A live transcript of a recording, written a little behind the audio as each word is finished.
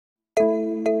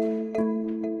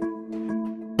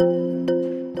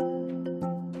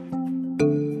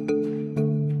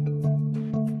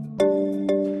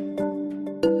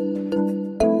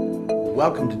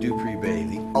Welcome to Dupree Bay,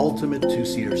 the ultimate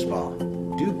two-seater spa.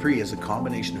 Dupree is a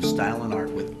combination of style and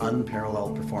art with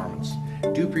unparalleled performance.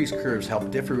 Dupree's curves help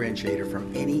differentiate it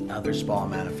from any other spa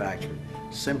manufacturer.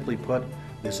 Simply put,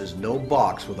 this is no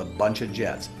box with a bunch of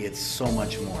jets. It's so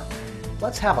much more.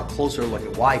 Let's have a closer look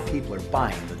at why people are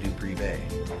buying the Dupree Bay.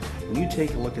 When you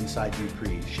take a look inside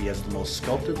Dupree, she has the most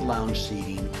sculpted lounge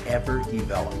seating ever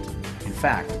developed. In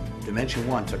fact, Dimension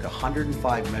 1 took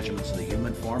 105 measurements of the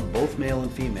human form, both male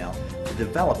and female, to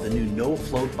develop the new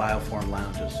no-float bioform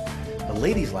lounges. The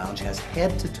ladies' lounge has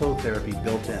head-to-toe therapy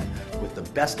built in with the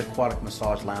best aquatic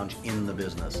massage lounge in the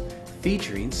business,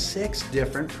 featuring 6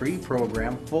 different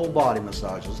pre-programmed full-body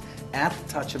massages at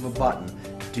the touch of a button.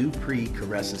 Dupree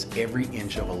caresses every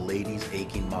inch of a lady's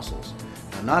aching muscles.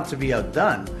 Now, not to be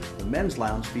outdone, the men's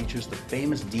lounge features the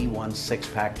famous D1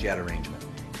 six-pack jet arrangement.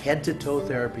 Head-to-toe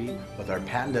therapy with our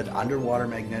patented underwater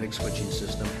magnetic switching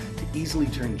system to easily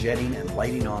turn jetting and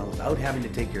lighting on without having to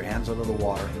take your hands out of the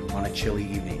water on a chilly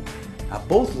evening. Now,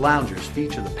 both loungers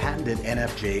feature the patented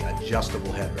NFJ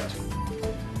adjustable headrest.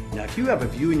 Now, if you have a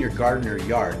view in your garden or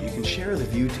yard, you can share the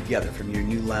view together from your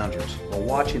new loungers while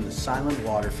watching the silent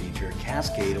water feature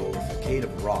cascade over a facade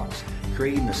of rocks,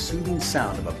 creating the soothing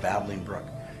sound of a babbling brook.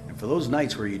 And for those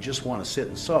nights where you just want to sit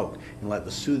and soak and let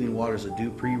the soothing waters of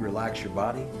Dupree relax your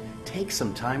body, take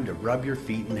some time to rub your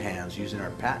feet and hands using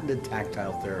our patented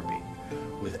tactile therapy.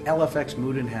 With LFX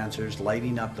mood enhancers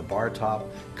lighting up the bar top,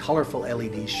 colorful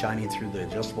LEDs shining through the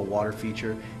adjustable water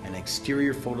feature, and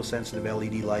exterior photosensitive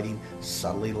LED lighting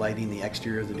subtly lighting the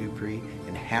exterior of the Dupree,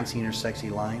 enhancing her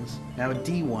sexy lines. Now at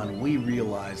D1, we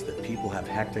realize that people have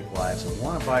hectic lives and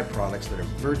want to buy products that are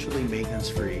virtually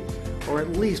maintenance-free, or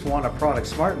at least want a product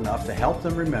smart enough to help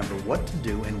them remember what to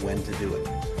do and when to do it.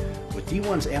 With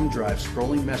D1's M-Drive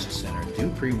scrolling message center,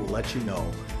 Dupree will let you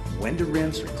know when to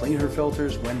rinse or clean her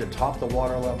filters, when to top the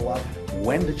water level up,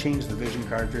 when to change the vision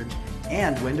cartridge,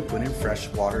 and when to put in fresh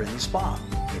water in the spa,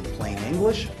 in plain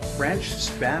English, French,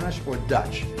 Spanish, or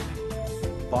Dutch.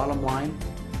 Bottom line,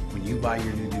 when you buy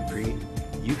your new Dupree,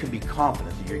 you can be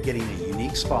confident that you're getting a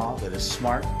unique spa that is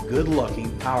smart,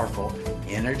 good-looking, powerful,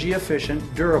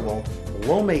 energy-efficient, durable,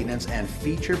 low-maintenance, and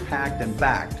feature-packed and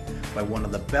backed by one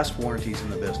of the best warranties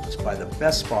in the business, by the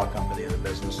best spa company in the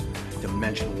business,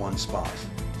 Dimension 1 Spas.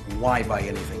 Why buy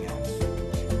anything else?